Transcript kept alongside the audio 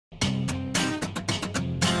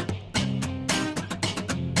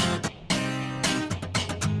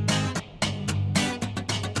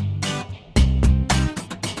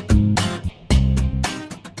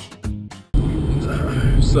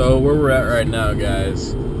So where we're at right now,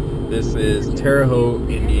 guys, this is Terre Haute,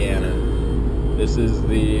 Indiana. This is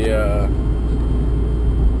the,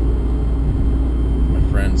 my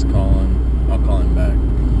friend's calling. I'll call him back.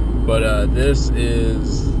 But this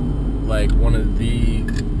is like one of the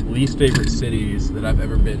least favorite cities that I've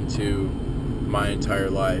ever been to my entire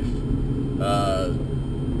life.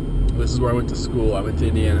 This is where I went to school. I went to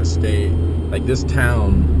Indiana State. Like, this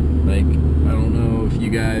town, like, I don't know if you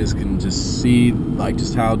guys can just see, like,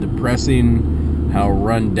 just how depressing, how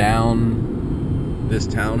run down this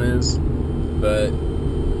town is. But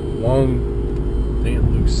dang it,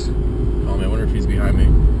 Luke's calling me. I wonder if he's behind me.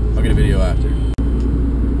 I'll get a video after.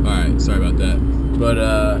 Alright, sorry about that. But,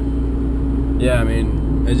 yeah, I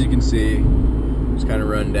mean, as you can see, it's kind of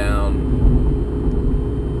run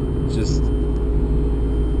down. It's just,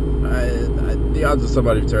 the odds of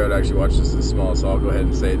somebody from Terre Haute actually watch this is small, so I'll go ahead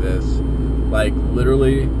and say this. Like,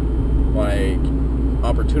 literally, like,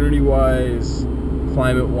 opportunity-wise,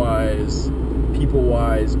 climate-wise,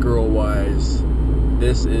 people-wise, girl-wise,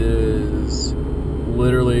 this is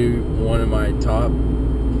literally one of my top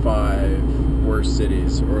 5 worst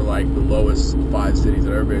cities, or like the lowest 5 cities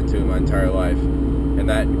I've ever been to in my entire life. And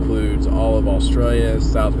that includes all of Australia,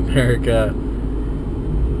 South America,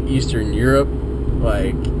 Eastern Europe.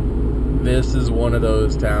 Like, this is one of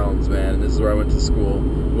those towns, man. This is where I went to school. If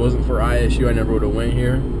it wasn't for ISU, I never would have went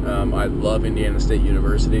here. I love Indiana State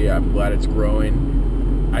University. I'm glad it's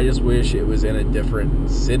growing. I just wish it was in a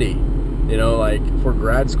different city. You know, like, for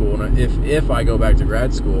grad school. And if I go back to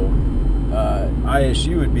grad school,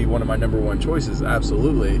 ISU would be one of my #1 choices,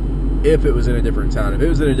 absolutely, if it was in a different town. If it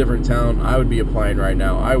was in a different town, I would be applying right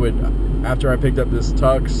now. I would, after I picked up this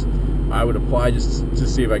tux, I would apply just to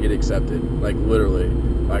see if I get accepted. Like, literally.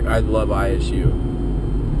 Like, I love ISU.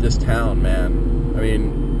 This town, man. I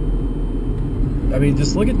mean,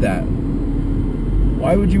 just look at that.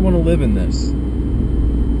 Why would you want to live in this?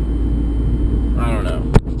 I don't know.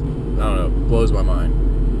 Blows my mind.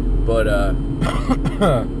 But,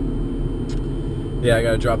 yeah, I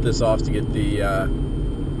gotta drop this off to get the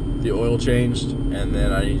oil changed, and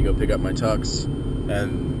then I need to go pick up my tux.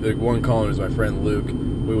 And the one calling is my friend Luke.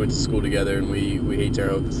 We went to school together, and we hate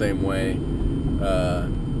Terre Haute the same way.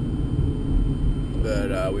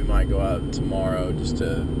 But we might go out tomorrow just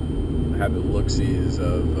to have the look-sees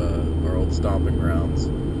of our old stomping grounds.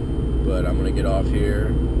 But I'm gonna get off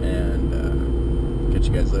here and catch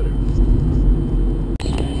you guys later.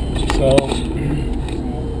 So,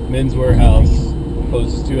 Men's Warehouse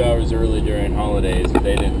posts 2 hours early during holidays, but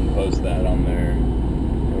they didn't post that on their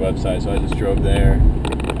website, so I just drove there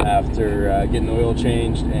after getting the oil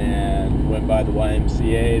changed and went by the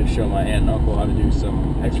YMCA to show my aunt and uncle how to do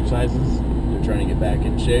some exercises. They're trying to get back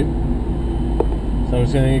in shape. So I'm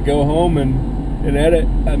just going to go home and edit.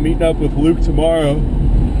 I'm meeting up with Luke tomorrow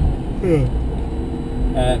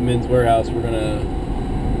at Men's Warehouse. We are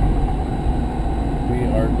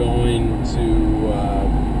going to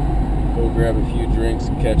go grab a few drinks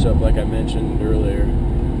and catch up like I mentioned earlier.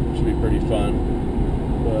 Should be pretty fun.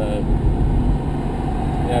 But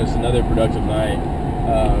yeah, it's another productive night.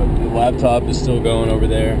 The laptop is still going over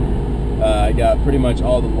there. I got pretty much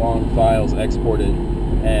all the long files exported,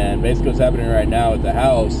 and basically what's happening right now at the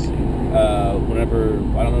house, whenever,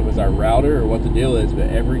 I don't know if it's our router or what the deal is,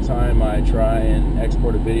 but every time I try and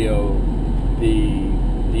export a video, the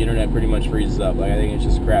internet pretty much freezes up. Like, I think it's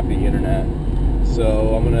just crappy internet.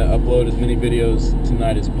 So I'm gonna upload as many videos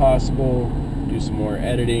tonight as possible, do some more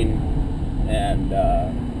editing, and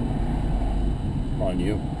on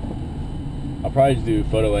you. I'll probably do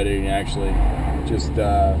photo editing, actually. Just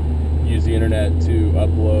use the internet to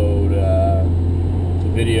upload the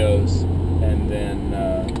videos, and then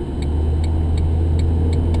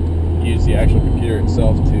use the actual computer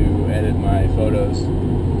itself to edit my photos.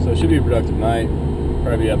 So it should be a productive night.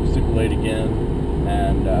 Probably be up super late again,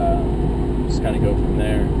 and just kind of go from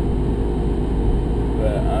there.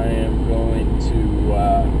 But I am going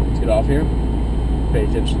to get off here, pay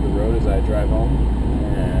attention to the road as I drive home,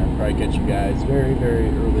 and probably catch you guys very, very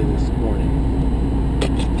early this morning.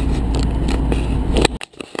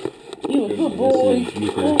 You a good boy. This is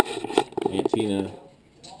Euchre, Aunt Tina.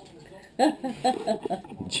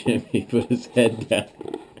 Jimmy put his head down.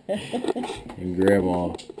 And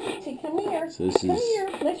Grandma. See, come here. So this come here.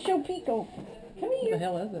 Let's show Pico. Come here. What the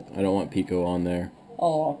hell is it? I don't want Pico on there.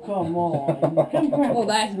 Oh, come on. Come, Grandma. Oh,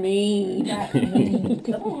 that's mean. That's mean.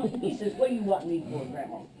 Come on. He says, what do you want me for,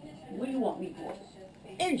 Grandma? What do you want me for?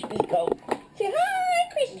 There's Pico. Say hi,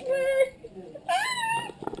 Christopher.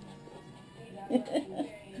 Hi.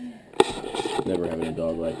 Never having a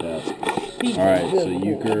dog like that. He's Alright, a good so boy.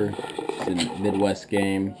 Euchre, it's a Midwest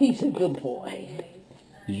game. He's a good boy.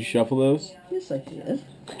 Did you shuffle those? Yes, I did.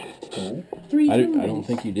 Oh. 3 I tunes. don't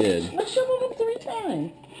think you did. I shuffled them 3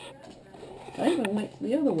 times. I even went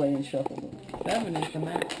the other way and shuffled them. 7 is the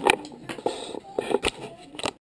max.